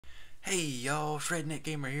Hey y'all, it's Redneck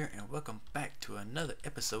Gamer here, and welcome back to another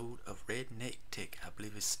episode of Redneck Teck. I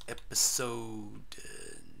believe it's episode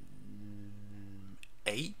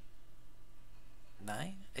 8,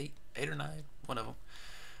 9, 8 or 9, one of them.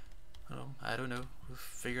 I don't know. We'll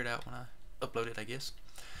figure it out when I upload it, I guess.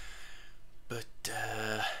 But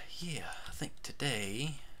yeah, I think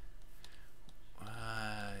today,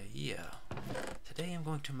 today I'm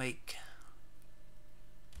going to make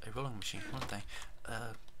a rolling machine. One thing.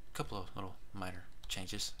 Couple of little minor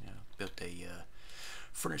changes. Built a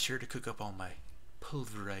furnace here to cook up all my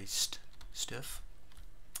pulverized stuff.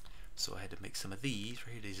 So I had to make some of these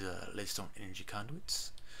right here, these leadstone energy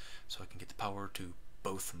conduits, so I can get the power to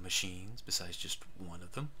both machines besides just one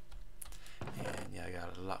of them. And yeah, I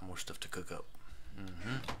got a lot more stuff to cook up.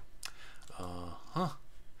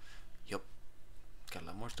 Yep. Got a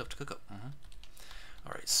lot more stuff to cook up.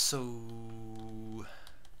 Alright, so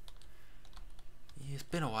it's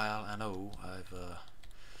been a while. I know I've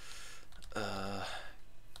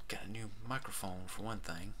got a new microphone for one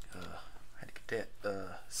thing. I had to get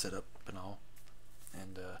that set up and all,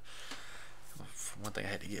 and for one thing I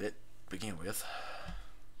had to get it to begin with.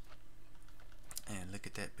 And look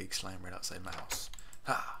at that big slime right outside my house.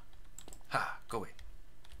 Ha, go away.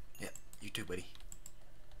 Yeah, you too, buddy.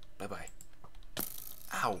 Bye bye.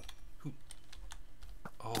 Ow. Who?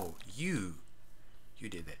 Oh, you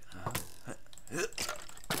did that.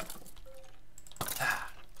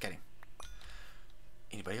 Got him.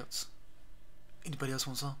 Anybody else? Anybody else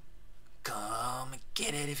want some? Come and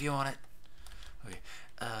get it if you want it. Okay.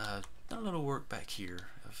 Done a little work back here.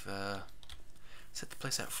 I've set the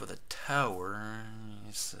place out for the tower.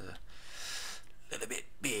 It's a little bit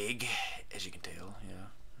big, as you can tell. Yeah.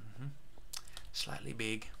 Slightly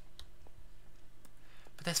big.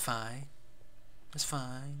 But that's fine. That's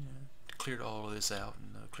fine. Cleared all of this out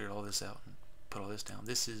and cleared all this out and put all this down.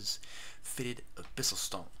 This is fitted abyssal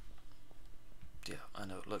stone. Yeah, I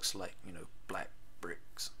know it looks like, black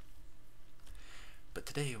bricks. But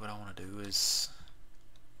today what I want to do is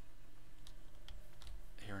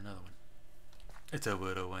here another one. It's a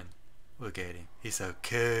little one. Look at him. He's so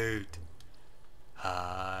cute.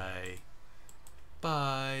 Hi.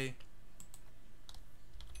 Bye.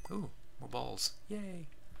 Ooh, more balls. Yay.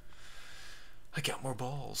 I got more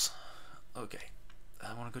balls. Okay.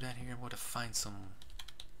 I want to go down here and want to find some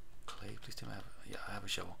clay. Please tell me I have a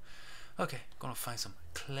shovel. Okay, gonna find some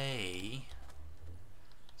clay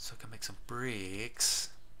so I can make some bricks.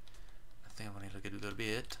 I think I'm gonna look at it a little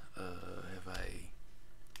bit. Have I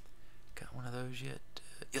got one of those yet?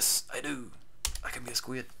 Yes, I do. I can be a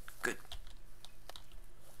squid. Good.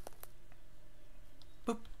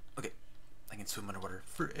 Boop. Okay, I can swim underwater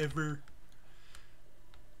forever.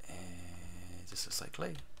 And this looks like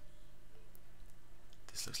clay.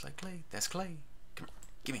 This looks like clay. That's clay. Come here.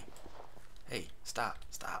 Gimme. Hey, stop.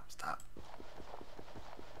 It's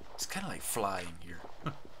kind of like flying here.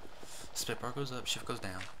 Split bar goes up, shift goes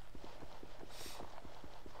down.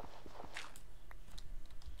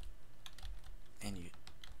 And you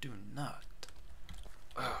do not.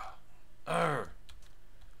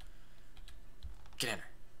 Get in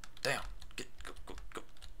there. Down. Go.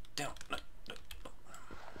 Down. No.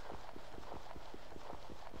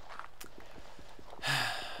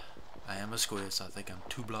 I am a squid, so I think I'm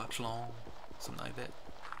 2 blocks long, something like that.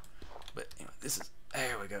 But anyway,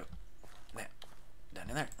 there we go. Now, down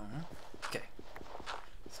in there. Okay.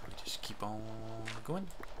 So we just keep on going.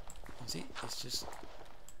 You see, it's just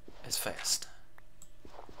as fast.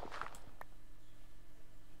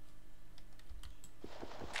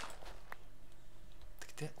 Look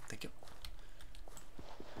at that. Thank you.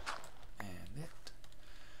 And that.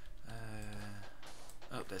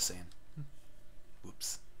 Oh, that's sand.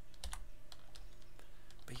 Whoops.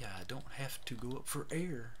 But yeah, I don't have to go up for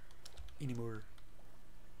air anymore.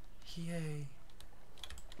 Yay.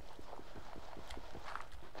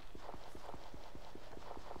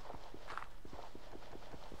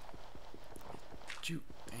 You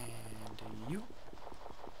and you.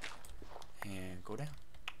 And go down.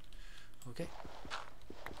 Okay.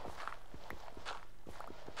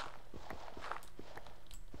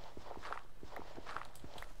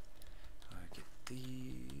 Get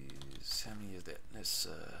these. How many is that? That's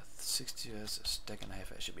 60. That's a stack and a half.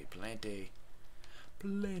 That should be plenty.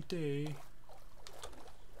 Plenty.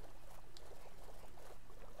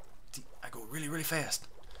 See, I go really, really fast.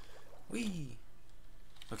 Whee!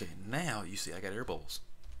 Okay, now you see I got air bubbles.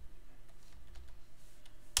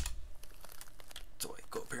 So I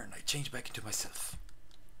go up here and I change back into myself.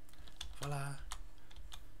 Voila.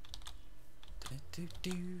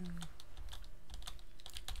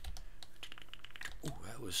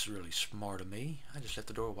 was really smart of me. I just left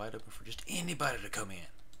the door wide open for just anybody to come in.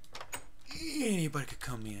 Anybody could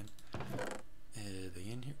come in. Are they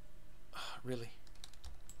in here? Oh, really?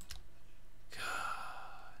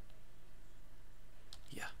 God.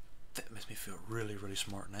 Yeah, that makes me feel really, really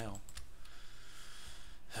smart now.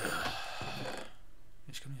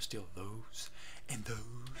 Just come in and steal those and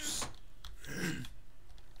those.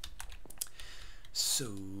 So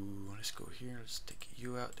let's go here. Let's take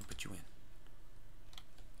you out and put you in.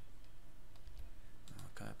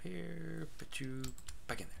 I'll come up here, put you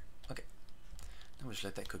back in there. Okay. Now we'll just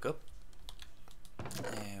let that cook up,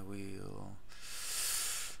 and we'll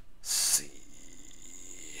see.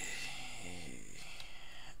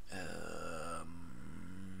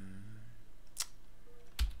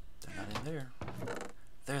 They're not in there.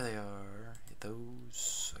 There they are. Hit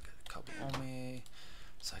those. I got a couple on me,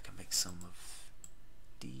 so I can make some of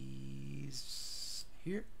these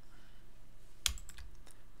here.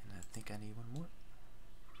 And I think I need one more.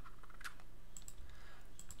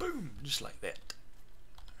 Boom! Just like that.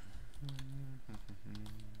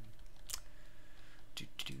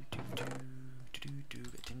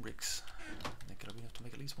 Got 10 bricks. I think it'll be enough to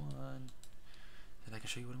make at least one. Then I can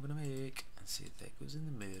show you what I'm gonna make. And see if that goes in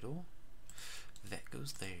the middle. That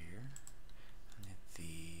goes there. And then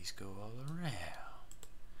these go all around.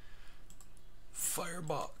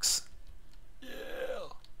 Firebox. Yeah!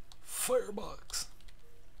 Firebox.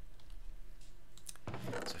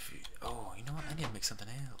 So if you, oh, you know what? I need to make something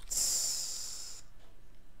else.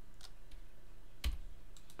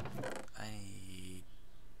 I need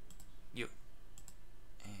you,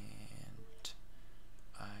 and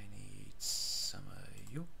I need some of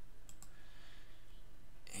you,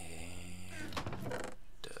 and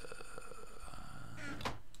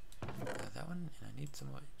that one, and I need some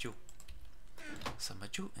of you. Some of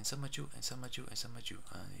you, and some of you, and some of you, and some of you.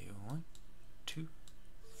 I need 1, 2,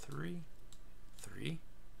 3,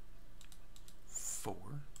 4.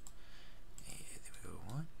 And there we go.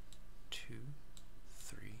 1, 2,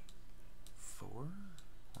 3, 4.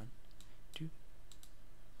 1, 2,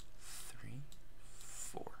 3,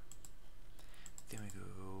 4. Then we go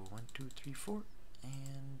 1, 2, 3, 4,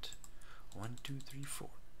 and 1, 2, 3, 4.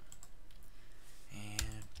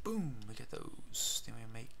 And boom, we get those. Then we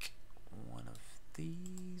make one of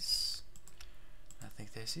these. I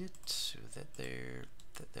think that's it. So that there,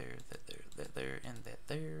 that there, that there, that there, and that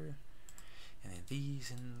there. And then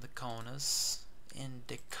these in the corners. In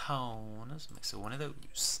the corners. So one of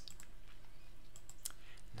those.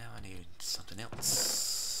 Now I need something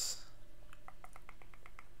else.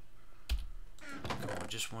 Come on,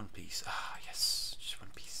 just one piece. Ah, yes, just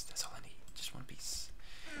one piece. That's all I need. Just one piece.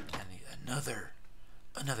 I need another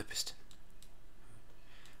piston.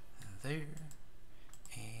 There,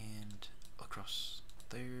 and across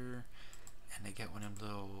there, and they got one of them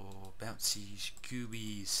little bouncy,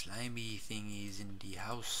 scooby, slimy thingies in the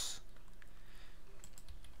house.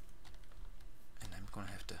 And I'm gonna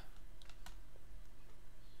have to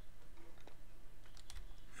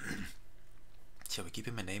shall we keep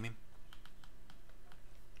him and name him?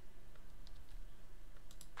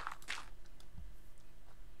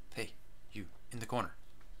 Hey, you in the corner.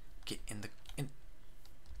 Get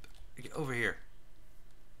over here.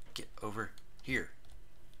 Get over here.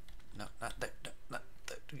 No, not that. No, not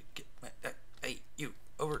that. Get that. Hey, you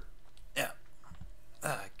over. Yeah.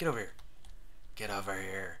 Get over here. Get over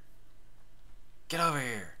here. Get over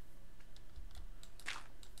here.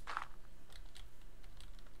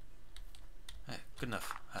 Hey, good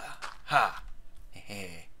enough. Ha. Ha.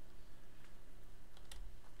 Hey.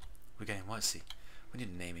 We got him. Let's see. We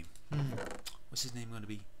need to name him. What's his name going to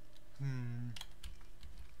be?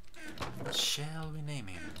 What shall we name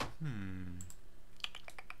him?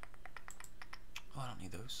 Oh, I don't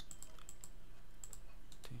need those.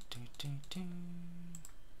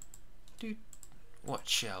 What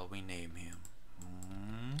shall we name him?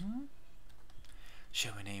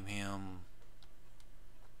 Shall we name him?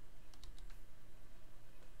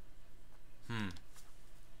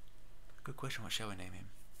 Good question. What shall we name him?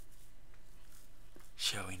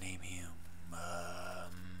 Shall we name him?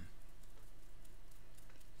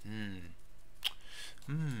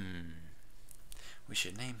 We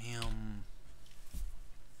should name him.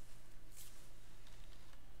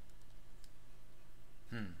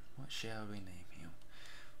 What shall we name him?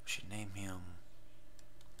 We should name him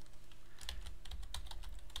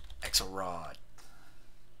Axelrod.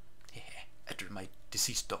 Yeah, after my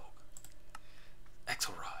deceased dog.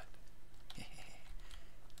 Axelrod.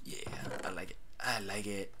 Yeah, I like it. I like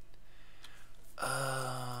it.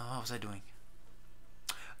 What was I doing?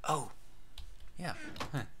 Oh, yeah.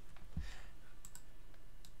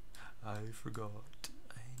 I forgot.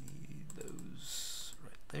 I those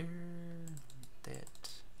right there. That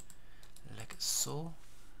like so.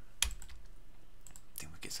 Then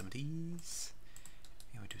we get some of these.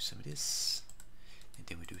 And we do some of this. And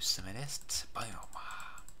then we do some of that. Bam.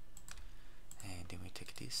 And then we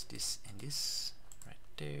take this, this, and this right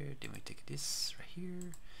there. Then we take this right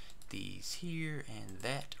here, these here, and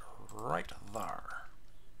that right there.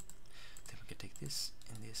 Then we can take this,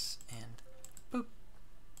 and boop.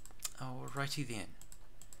 Alrighty then.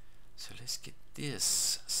 So let's get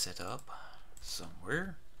this set up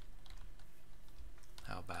somewhere.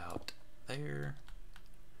 How about there?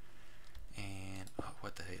 And oh,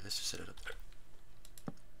 what the hey? Let's just set it up there.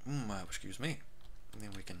 Excuse me. And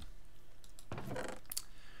then we can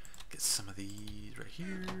get some of these right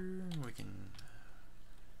here. We can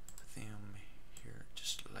put them here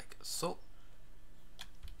just like so.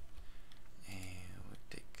 And we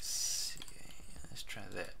take, let's try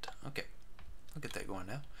that. Okay, we'll get that going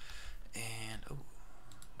now. And oh,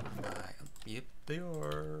 where am I? Yep, they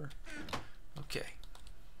are. Okay.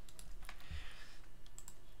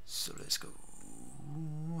 So let's go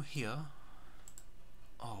here.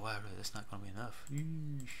 Oh wow, really, that's not gonna be enough.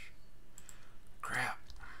 Yeesh. Crap.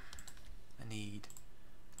 I need.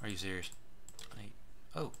 Are you serious? I need.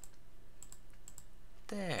 Oh.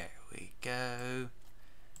 There we go.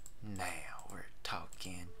 Now we're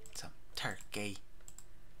talking some turkey.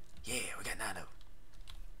 Yeah, we got 9 of them.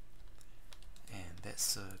 And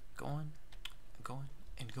that's going, and going,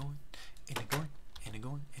 and going, and going, and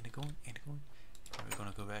going, and going. And we're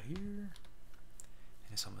gonna go right here.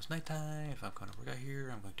 And it's almost nighttime. If I'm gonna work out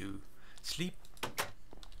here, I'm going to sleep.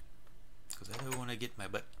 Because I don't want to get my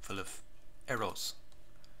butt full of arrows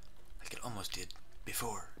like it almost did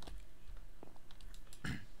before.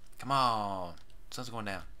 Come on, sun's going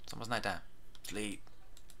down. It's almost nighttime. Sleep,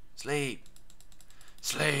 sleep,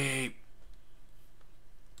 sleep,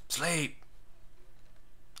 sleep.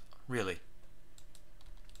 Really?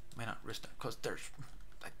 May not risk that because there's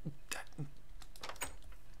like that.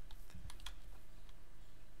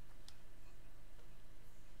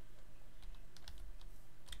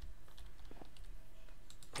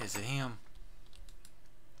 Is it him?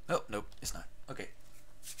 Oh, nope, it's not. Okay,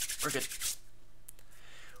 we're good.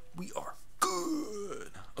 We are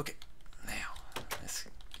good. Okay, now let's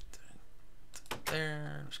get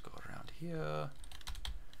there. Let's go around here.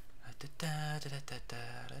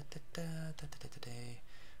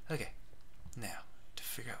 Okay, now to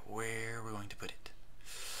figure out where we're going to put it.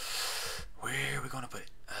 Where are we going to put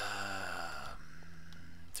it?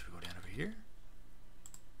 So we go down over here.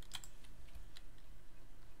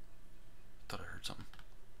 Thought I heard something.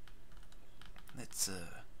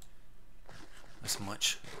 Let's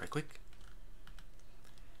munch right quick.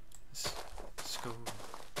 Let's go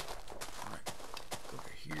right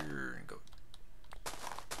over here and go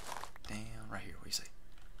down right here. What do you say?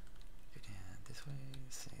 Go down this way.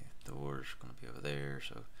 See, the door's gonna be over there,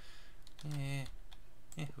 so yeah,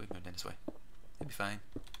 we can go down this way. It'll be fine.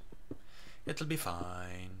 It'll be fine.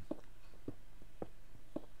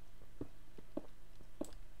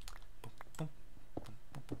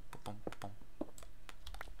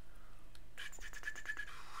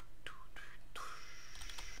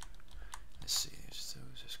 Let's see, so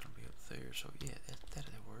it's just gonna be up there. So yeah,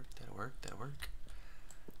 that'll work. That'll work. That'll work.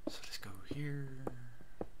 So let's go here.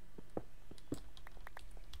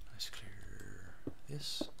 Let's clear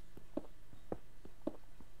this.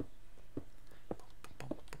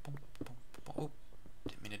 Oh,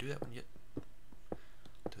 didn't mean to do that one yet.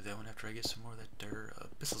 Do that one after I get some more of that there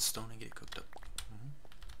pistol stone and get it cooked up.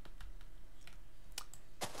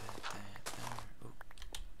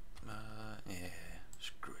 Yeah,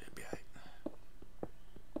 screw it, it'll be alright.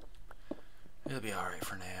 It'll be alright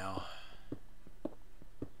for now.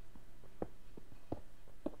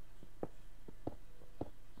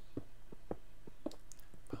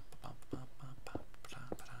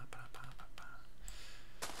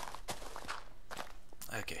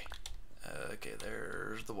 Okay, okay,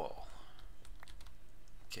 there's the wall.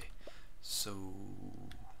 Okay, so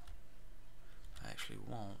I actually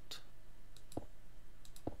want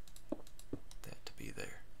that to be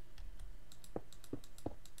there.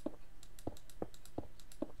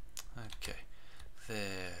 Okay,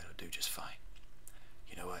 that'll do just fine.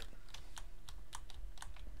 You know what?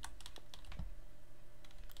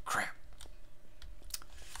 Crap.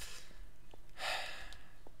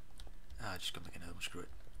 Just gonna make another one, screw it.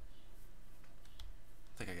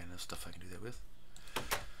 I think I got enough stuff I can do that with.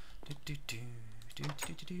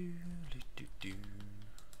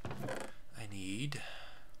 I need,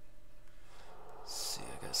 let's see,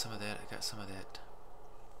 I got some of that, I got some of that.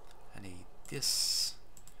 I need this.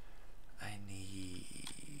 I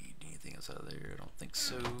need anything else out of there? I don't think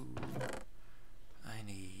so. I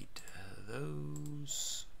need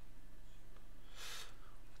those.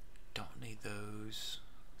 Don't need those.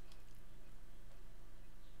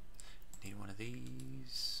 Need one of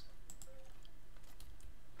these.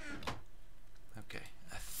 Okay,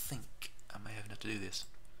 I think I may have enough to do this.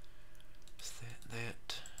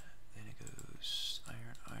 That, then it goes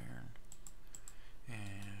iron,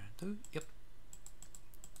 and yep,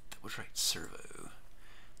 that was right, servo.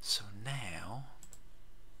 So now,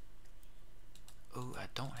 oh, I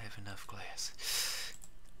don't have enough glass.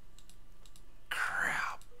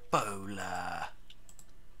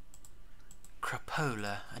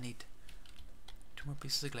 Crapola, I need 2 more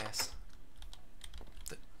pieces of glass.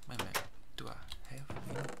 Wait a minute, do I have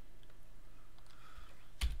any?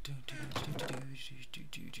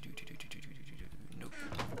 Nope.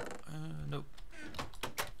 Nope.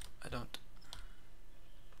 I don't.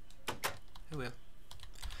 Oh well.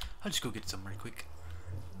 I'll just go get some right quick.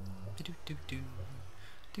 2,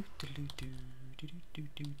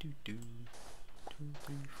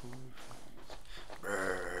 3, 4, 5.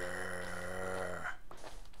 Brrr.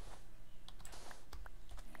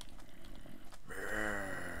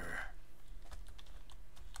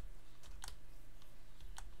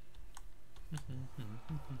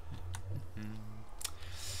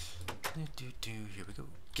 Here we go.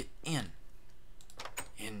 Get in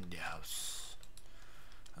the house.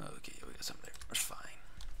 Okay, we got something there. That's fine.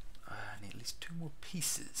 I need at least 2 more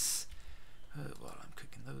pieces. While I'm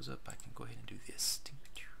cooking those up, I can go ahead and do this.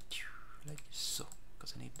 Like so.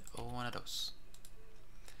 Because I need one of those.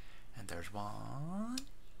 And there's one.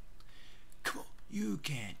 Come on. You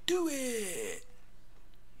can do it.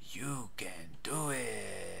 You can do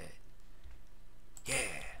it.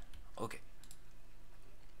 Yeah. Okay.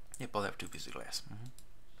 Yep, all that for 2 pieces of glass.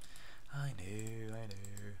 I know.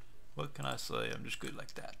 What can I say? I'm just good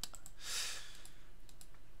like that.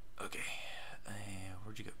 Okay.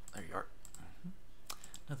 Where'd you go? There you are.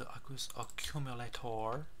 Another aqueous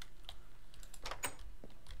accumulator.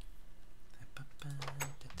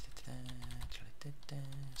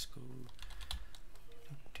 Let's go.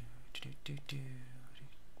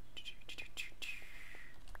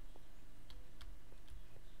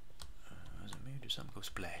 Was it me or did something go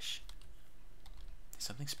splash? Did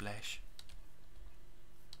something splash?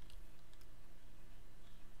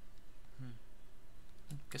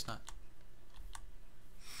 Guess not.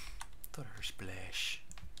 Thought I heard splash.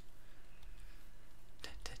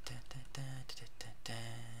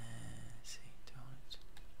 See,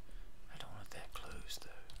 I don't want it that close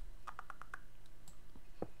though.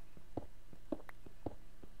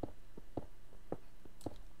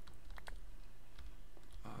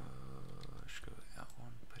 Let's go out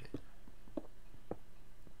one, put it.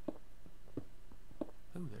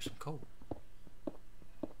 Ooh, there's some coal.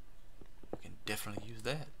 We can definitely use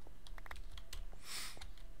that.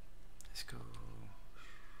 Let's go.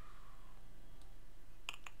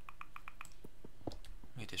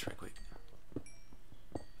 Get this right quick.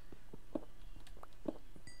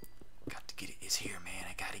 Got to get it. It's here, man.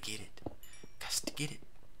 I gotta get it. Got to get it.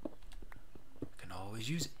 Can always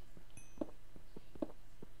use it.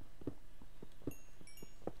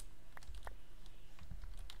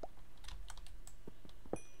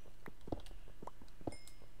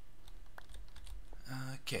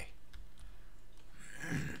 Okay.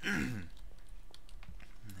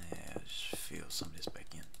 Let's fill some of this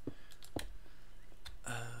back in.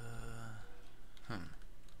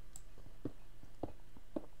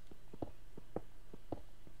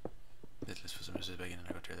 Let's put some of this back in and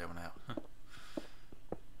I'll go tear that one out.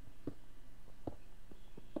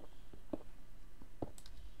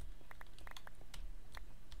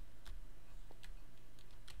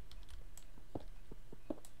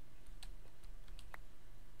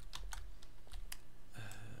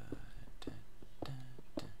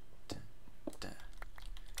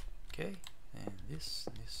 Okay, and this,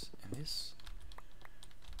 and this.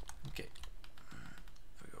 Okay,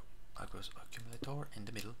 there we go. Aqueous accumulator in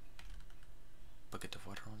the middle. Bucket of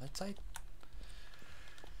water on that side.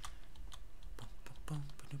 Go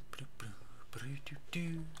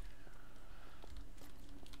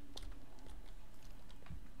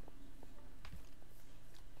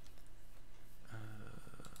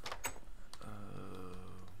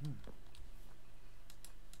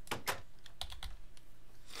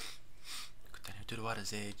down here to the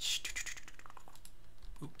water's edge.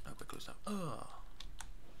 Oop, not quite close enough. Oh.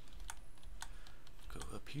 Go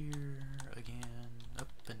up here again, up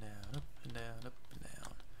and down, up and down, up and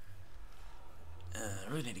down. I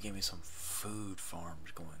really need to get me some food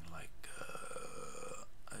farms going, like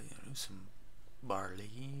some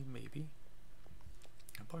barley, maybe.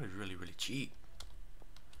 Probably really cheap.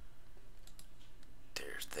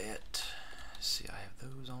 There's that. See, I have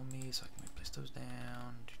those on me, so I can place those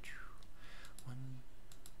down. 1,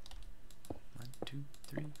 2,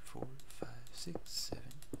 3, 4, 5, 6, 7,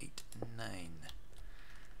 8, 9.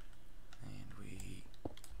 And we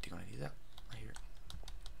take one of these out right here.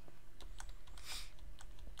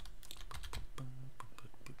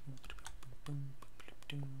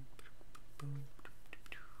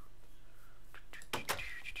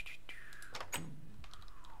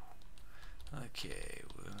 Okay,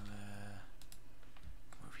 we'll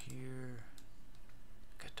move here.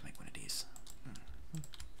 Got to make one of these.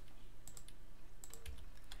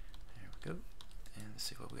 There we go. And let's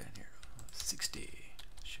see what we got in here. 60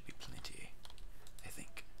 should be plenty, I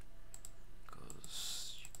think.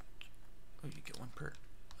 Cause oh, you get one per.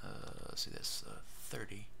 Let's see, that's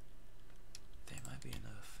 30. That might be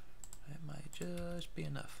enough. That might just be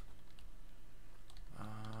enough.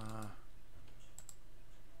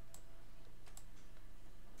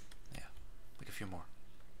 Yeah, like a few more.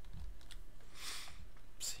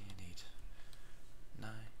 See, you need 9,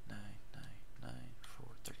 9, 9, 9, 4,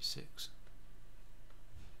 36.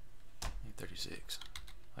 I need 36.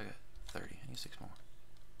 I got 30. I need 6 more.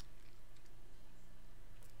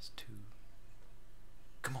 It's 2.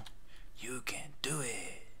 Come on, you can do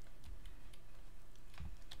it.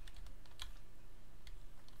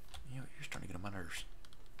 You know, you're starting to get on my nerves.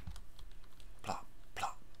 Plop,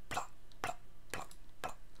 plop, plop, plop, plop,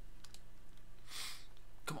 plop.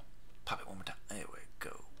 Come on, pop it one more time. There we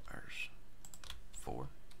go. There's 4.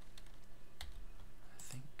 I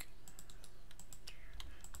think.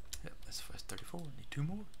 Yep, that's 34. Need 2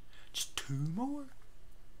 more. Just 2 more.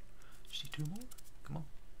 Just need 2 more. Come on.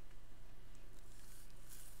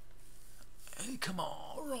 Hey, come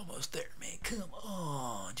on. We're almost there, man. Come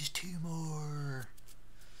on. Just 2 more.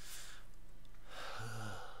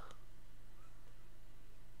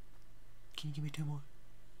 Can you give me 2 more?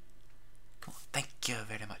 Come on. Thank you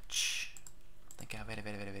very much. Thank you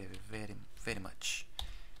very much.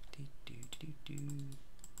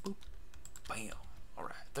 Boop. Bam.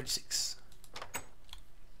 Alright, 36.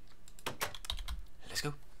 Let's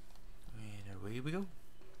go. And away we go.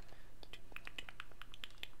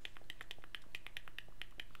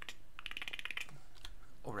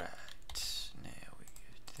 Alright. Now we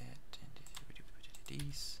get that and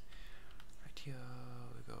these. Right here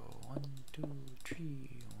we go. 1, 2,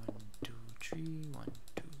 3. 1, 2, 3. 1,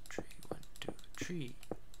 2, 3. 1, 2, 3.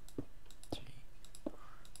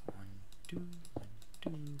 1, 2, 1,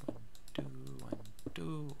 2, 1, 2, 1,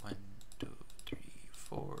 2, 1, 2, 3,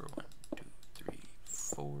 4. 1, 2, 3,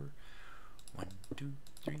 4. 1, 2,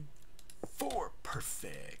 3, 4.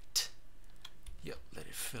 Perfect. Yep, let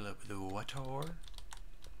it fill up with the water.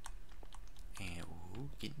 And ooh,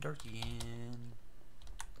 getting dark again.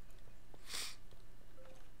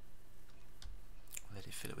 Let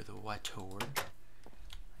it fill it with the water.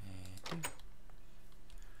 And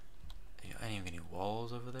I didn't even get any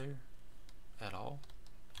walls over there at all.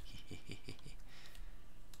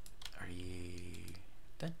 Are you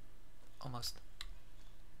done? Almost.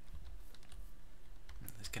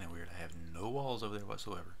 It's kind of weird. I have no walls over there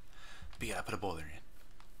whatsoever. But yeah, I put a boiler in.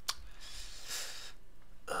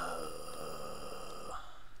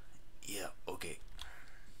 Yeah, okay.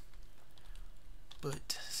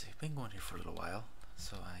 But see, I've been going here for a little while,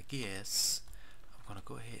 so I guess I'm gonna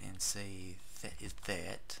go ahead and say that is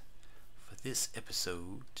that for this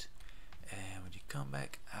episode. And when you come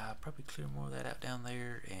back, I'll probably clear more of that out down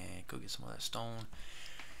there and go get some of that stone.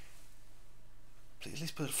 Please at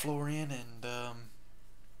least put a floor in and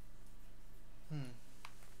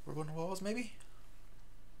work on the walls maybe.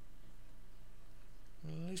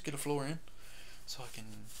 At least get a floor in so I can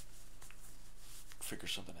figure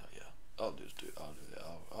something out. Yeah, I'll do that.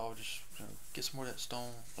 I'll just get some more of that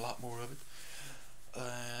stone, a lot more of it,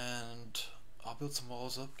 and I'll build some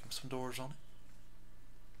walls up, give some doors on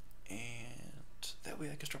it, and that way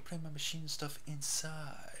I can start putting my machine stuff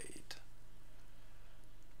inside.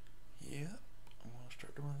 Yeah, I'm gonna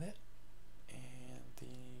start doing that, and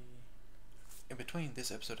in between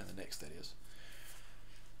this episode and the next, that is.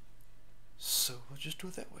 So we'll just do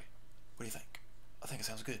it that way. What do you think? I think it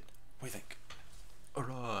sounds good. What do you think?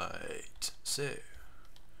 Alright, so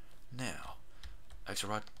now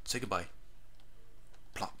Axelrod, say goodbye.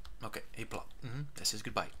 Plop. Okay, hey plop. That's his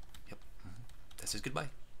goodbye. Yep. That's his goodbye.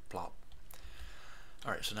 Plop.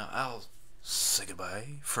 Alright, so now I'll say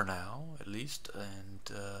goodbye for now, at least, and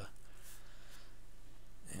the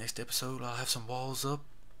next episode I'll have some walls up.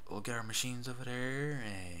 We'll get our machines over there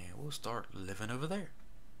and we'll start living over there.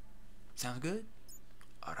 Sounds good?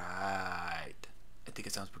 Alright. I think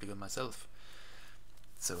it sounds pretty good myself.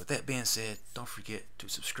 So with that being said, don't forget to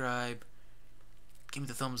subscribe. Give me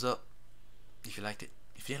the thumbs up if you liked it.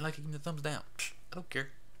 If you didn't like it, give me the thumbs down. I don't care.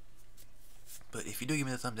 But if you do give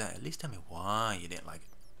me the thumbs down, at least tell me why you didn't like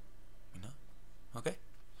it. You know? Okay?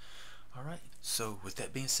 Alright. So with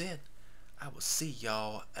that being said, I will see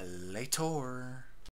y'all later.